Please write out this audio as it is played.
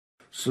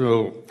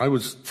So I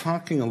was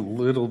talking a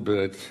little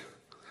bit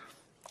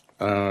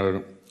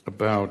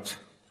about,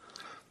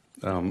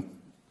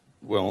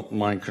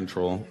 mind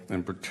control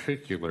in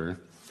particular,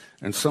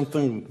 and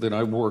something that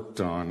I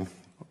worked on,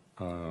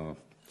 and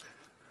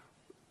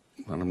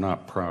I'm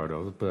not proud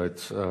of,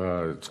 but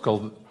it's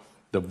called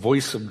the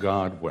Voice of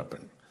God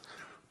weapon.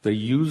 They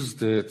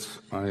used it,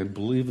 I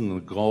believe, in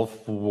the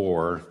Gulf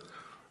War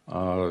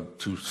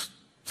to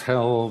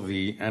tell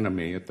the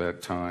enemy at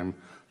that time,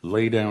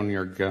 lay down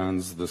your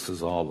guns, this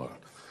is Allah.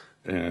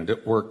 And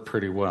it worked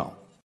pretty well.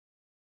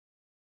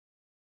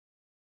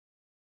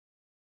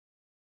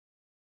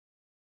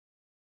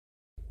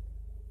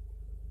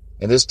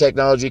 And this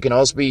technology can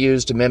also be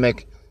used to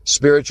mimic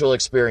spiritual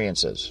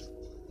experiences.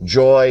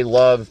 Joy,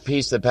 love,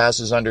 peace that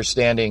passes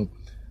understanding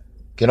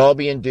can all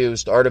be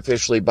induced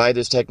artificially by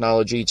this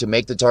technology to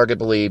make the target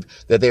believe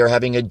that they are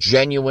having a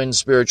genuine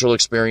spiritual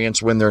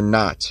experience when they're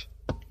not.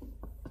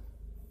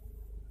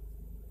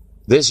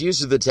 This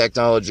use of the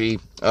technology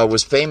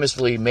was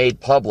famously made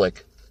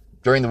public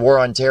during the War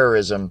on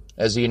Terrorism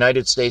as the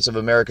United States of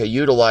America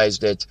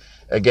utilized it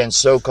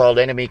against so-called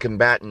enemy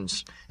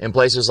combatants in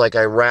places like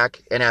Iraq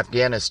and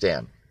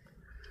Afghanistan,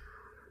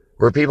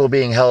 where people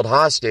being held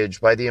hostage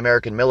by the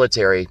American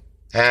military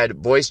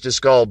had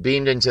voice-to-skull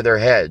beamed into their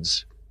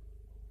heads,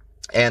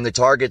 and the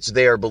targets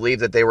there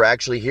believed that they were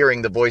actually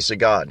hearing the voice of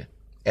God,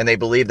 and they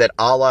believed that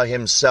Allah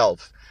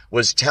himself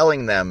was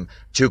telling them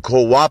to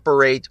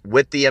cooperate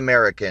with the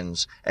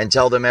Americans and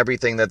tell them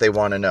everything that they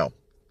want to know.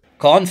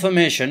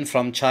 Confirmation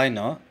from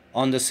China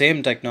on the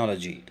same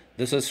technology.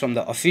 This is from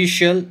the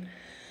official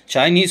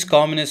Chinese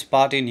Communist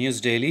Party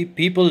news daily,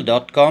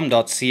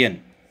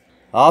 people.com.cn.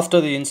 After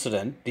the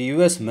incident, the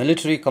US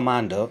military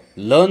commander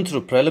learned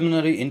through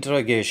preliminary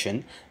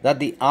interrogation that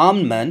the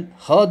armed men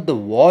heard the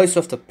voice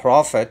of the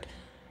Prophet,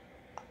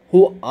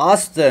 who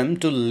asked them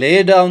to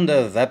lay down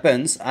their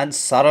weapons and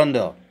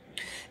surrender.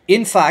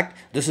 In fact,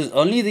 this is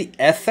only the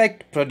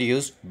effect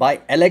produced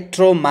by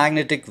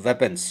electromagnetic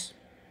weapons.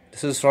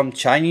 This is from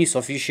Chinese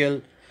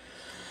official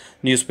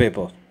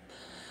newspaper.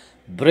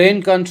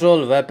 Brain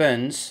control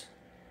weapons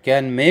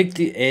can make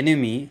the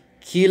enemy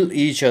kill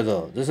each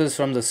other. This is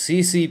from the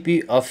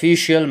CCP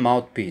official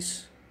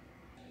mouthpiece.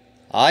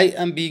 I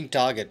am being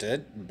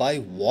targeted by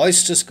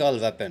voice to skull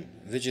weapon,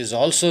 which is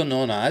also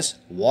known as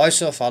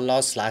voice of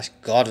Allah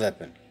 / God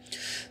weapon.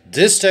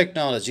 This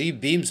technology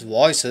beams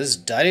voices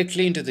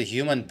directly into the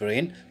human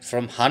brain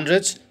from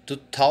hundreds to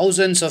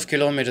thousands of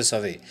kilometers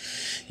away,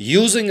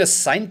 using a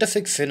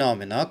scientific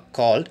phenomena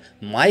called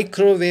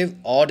microwave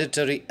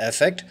auditory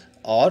effect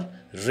or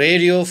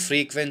radio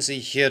frequency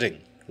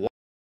hearing.